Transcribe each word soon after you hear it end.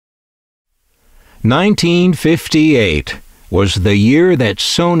1958 was the year that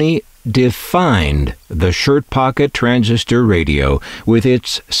Sony defined the shirt pocket transistor radio with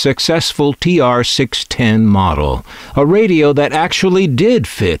its successful TR-610 model, a radio that actually did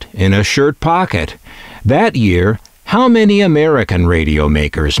fit in a shirt pocket. That year, how many American radio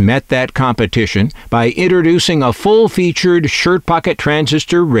makers met that competition by introducing a full-featured shirt pocket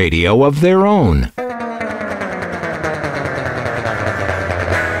transistor radio of their own?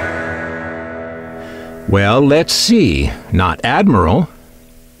 Well, let's see. Not Admiral,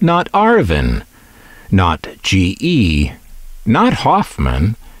 not Arvin, not GE, not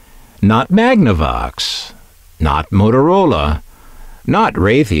Hoffman, not Magnavox, not Motorola, not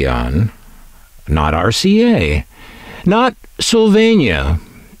Raytheon, not RCA, not Sylvania,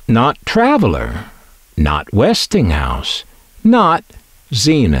 not Trav-Ler, not Westinghouse, not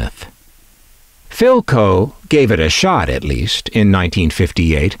Zenith. Philco gave it a shot, at least, in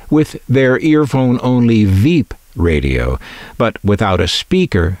 1958 with their earphone-only Veep radio, but without a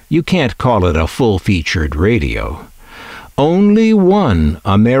speaker, you can't call it a full-featured radio. Only one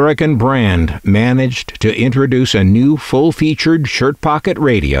American brand managed to introduce a new full-featured shirt pocket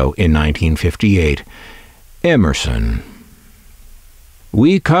radio in 1958, Emerson.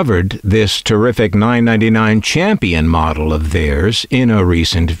 We covered this terrific $9.99 Champion model of theirs in a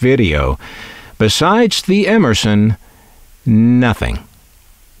recent video. Besides the Emerson, nothing.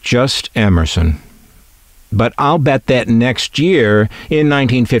 Just Emerson. But I'll bet that next year, in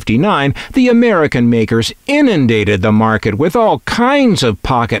 1959, the American makers inundated the market with all kinds of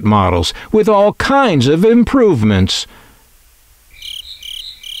pocket models, with all kinds of improvements.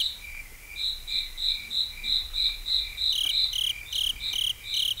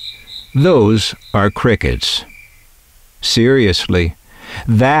 Those are crickets. Seriously.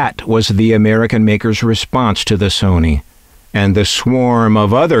 That was the American maker's response to the Sony, and the swarm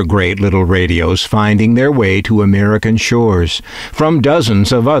of other great little radios finding their way to American shores from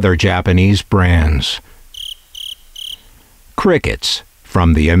dozens of other Japanese brands. Crickets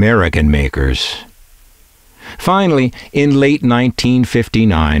from the American makers. Finally, in late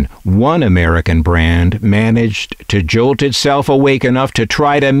 1959, one American brand managed to jolt itself awake enough to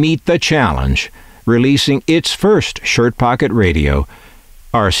try to meet the challenge, releasing its first shirt pocket radio,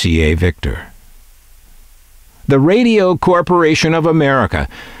 RCA Victor. The Radio Corporation of America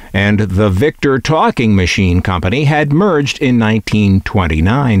and the Victor Talking Machine Company had merged in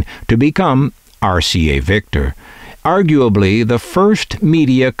 1929 to become RCA Victor, arguably the first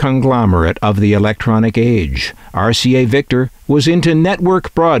media conglomerate of the electronic age. RCA Victor was into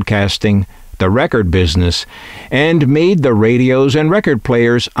network broadcasting, the record business, and made the radios and record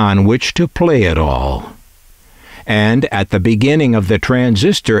players on which to play it all. And at the beginning of the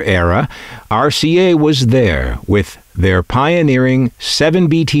transistor era, RCA was there with their pioneering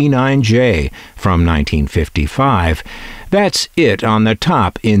 7BT9J from 1955. That's it on the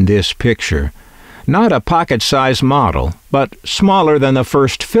top in this picture. Not a pocket-sized model, but smaller than the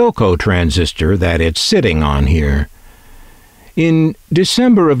first Philco transistor that it's sitting on here. In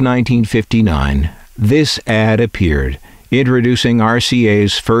December of 1959, this ad appeared, introducing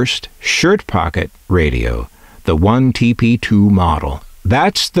RCA's first shirt pocket radio, the 1TP2 model.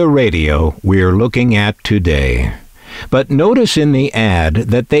 That's the radio we're looking at today. But notice in the ad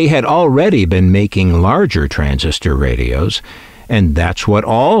that they had already been making larger transistor radios, and that's what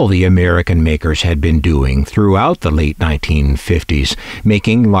all the American makers had been doing throughout the late 1950s,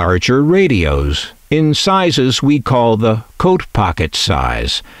 making larger radios in sizes we call the coat pocket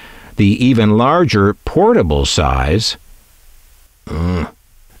size, the even larger portable size,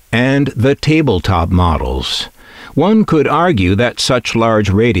 and the tabletop models. One could argue that such large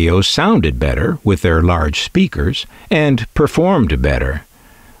radios sounded better with their large speakers and performed better.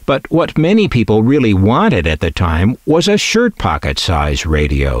 But what many people really wanted at the time was a shirt pocket size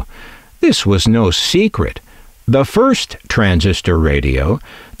radio. This was no secret. The first transistor radio,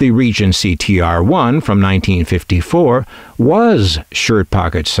 the Regency TR-1 from 1954, was shirt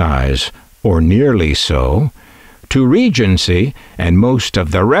pocket size, or nearly so. To Regency, and most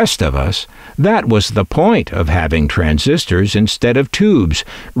of the rest of us, that was the point of having transistors instead of tubes,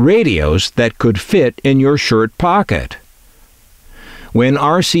 radios that could fit in your shirt pocket. When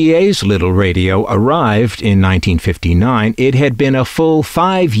RCA's little radio arrived in 1959, it had been a full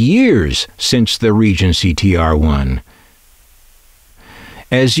 5 years since the Regency TR-1.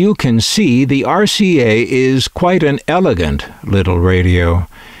 As you can see, the RCA is quite an elegant little radio,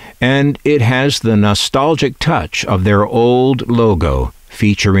 and it has the nostalgic touch of their old logo,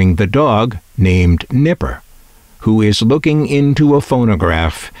 featuring the dog named Nipper, who is looking into a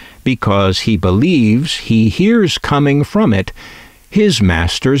phonograph because he believes he hears coming from it his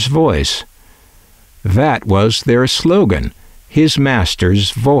master's voice. That was their slogan, His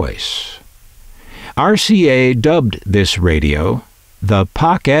Master's Voice. RCA dubbed this radio the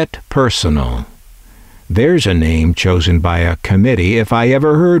Pocket Personal. There's a name chosen by a committee if I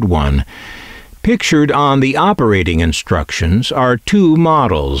ever heard one. Pictured on the operating instructions are two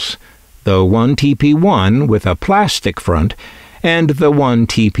models, the 1TP1 with a plastic front and the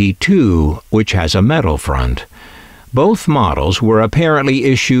 1TP2 which has a metal front. Both models were apparently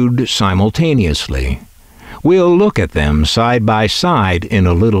issued simultaneously. We'll look at them side by side in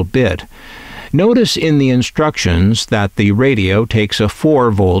a little bit. Notice in the instructions that the radio takes a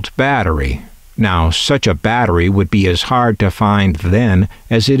 4-volt battery. Now, such a battery would be as hard to find then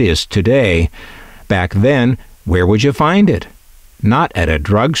as it is today. Back then, where would you find it? Not at a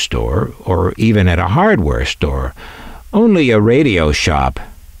drugstore or even at a hardware store. Only a radio shop,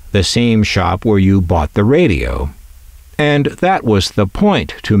 the same shop where you bought the radio. And that was the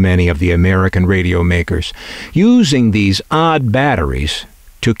point to many of the American radio makers, using these odd batteries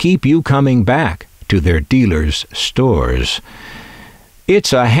to keep you coming back to their dealers' stores.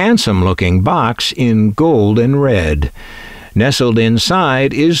 It's a handsome-looking box in gold and red. Nestled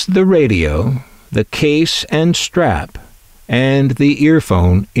inside is the radio, the case and strap, and the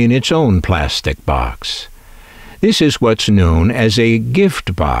earphone in its own plastic box. This is what's known as a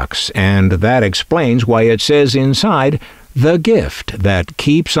gift box, and that explains why it says inside, the gift that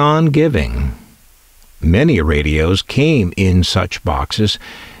keeps on giving. Many radios came in such boxes,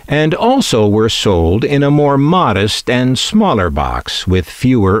 and also were sold in a more modest and smaller box with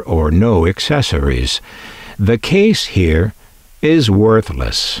fewer or no accessories. The case here is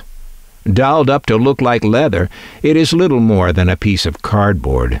worthless. Dolled up to look like leather, it is little more than a piece of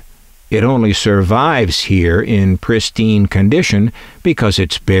cardboard. It only survives here in pristine condition because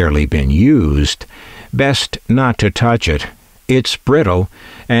it's barely been used. Best not to touch it. It's brittle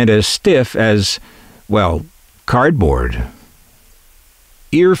and as stiff as, well, cardboard.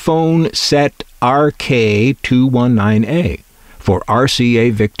 Earphone Set RK219A for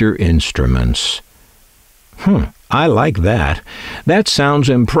RCA Victor Instruments. I like that. That sounds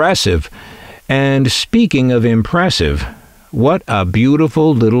impressive. And speaking of impressive, what a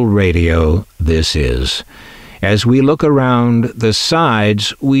beautiful little radio this is. As we look around the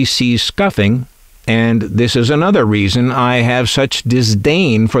sides, we see scuffing, and this is another reason I have such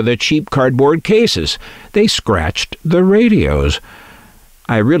disdain for the cheap cardboard cases. They scratched the radios.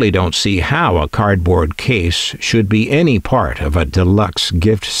 I really don't see how a cardboard case should be any part of a deluxe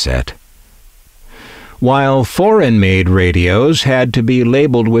gift set. While foreign-made radios had to be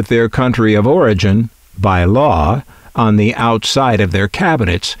labeled with their country of origin, by law, on the outside of their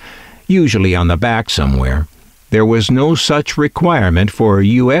cabinets, usually on the back somewhere, there was no such requirement for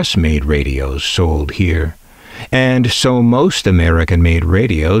U.S.-made radios sold here. And so most American-made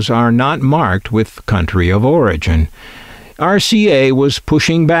radios are not marked with country of origin. RCA was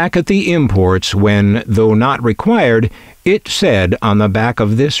pushing back at the imports when, though not required, it said on the back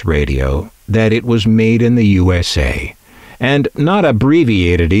of this radio that it was made in the USA. And not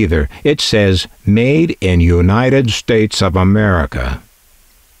abbreviated either. It says, Made in United States of America.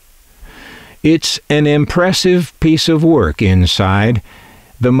 It's an impressive piece of work inside,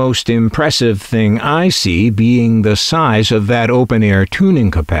 the most impressive thing I see being the size of that open-air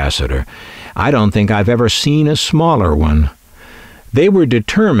tuning capacitor. I don't think I've ever seen a smaller one. They were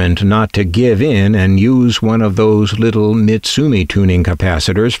determined not to give in and use one of those little Mitsumi tuning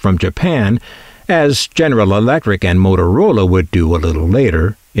capacitors from Japan, as General Electric and Motorola would do a little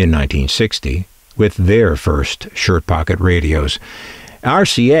later, in 1960, with their first shirt-pocket radios.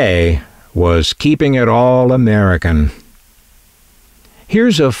 RCA was keeping it all American.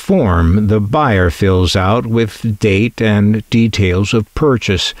 Here's a form the buyer fills out with date and details of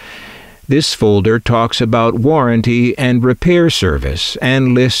purchase. This folder talks about warranty and repair service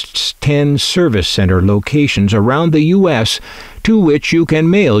and lists 10 service center locations around the U.S. to which you can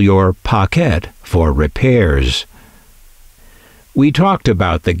mail your paquette for repairs. We talked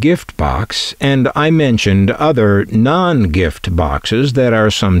about the gift box, and I mentioned other non-gift boxes that are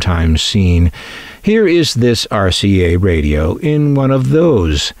sometimes seen. Here is this RCA radio in one of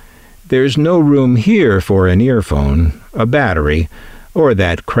those. There's no room here for an earphone, a battery, or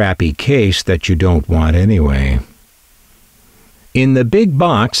that crappy case that you don't want anyway. In the big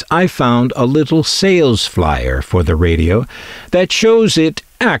box, I found a little sales flyer for the radio that shows it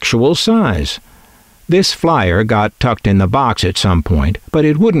actual size. This flyer got tucked in the box at some point, but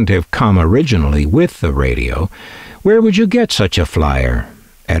it wouldn't have come originally with the radio. Where would you get such a flyer?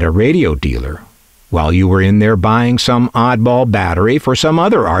 At a radio dealer, while you were in there buying some oddball battery for some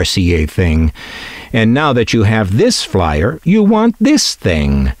other RCA thing. And now that you have this flyer, you want this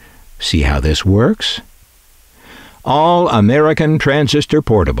thing. See how this works? All-American Transistor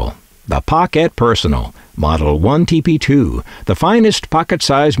Portable, the Pocket Personal, Model 1TP2, the finest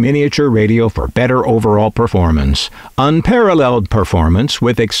pocket-sized miniature radio for better overall performance. Unparalleled performance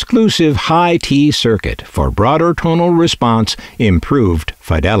with exclusive high-T circuit for broader tonal response, improved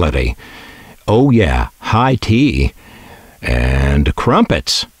fidelity. Oh yeah, high-T. And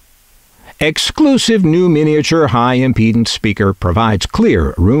crumpets. Exclusive new miniature high-impedance speaker provides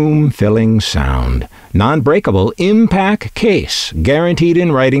clear, room-filling sound. Non-breakable impact case, guaranteed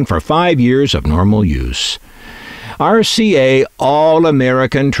in writing for 5 years of normal use. RCA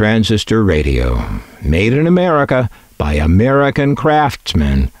All-American Transistor Radio. Made in America by American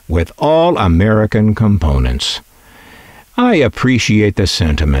craftsmen with all-American components. I appreciate the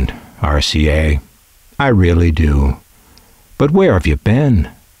sentiment, RCA. I really do. But where have you been?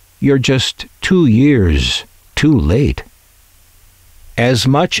 You're just 2 years too late. As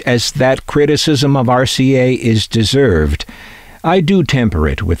much as that criticism of RCA is deserved, I do temper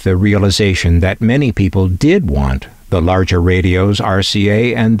it with the realization that many people did want the larger radios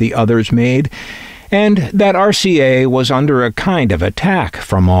RCA and the others made, and that RCA was under a kind of attack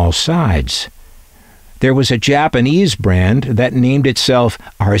from all sides. There was a Japanese brand that named itself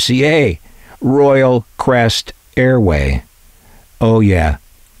RCA, Royal Crest Airway. Oh yeah,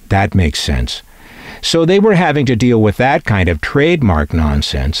 that makes sense. So they were having to deal with that kind of trademark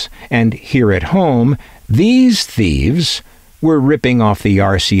nonsense, and here at home, these thieves were ripping off the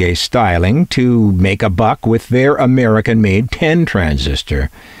RCA styling to make a buck with their American-made 10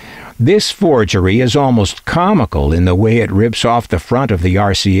 transistor. This forgery is almost comical in the way it rips off the front of the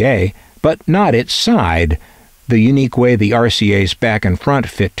RCA, but not its side, the unique way the RCA's back and front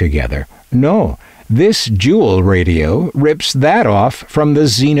fit together. No, this Jewel radio rips that off from the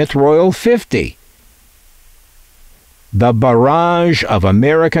Zenith Royal 50. The barrage of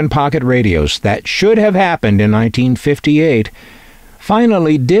American pocket radios that should have happened in 1958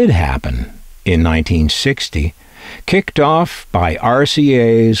 finally did happen in 1960, kicked off by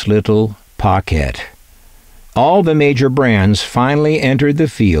RCA's little Pocket. All the major brands finally entered the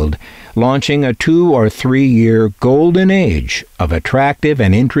field, launching a 2 or 3 year golden age of attractive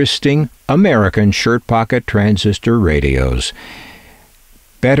and interesting American shirt pocket transistor radios.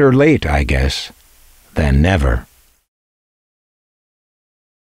 Better late, I guess, than never.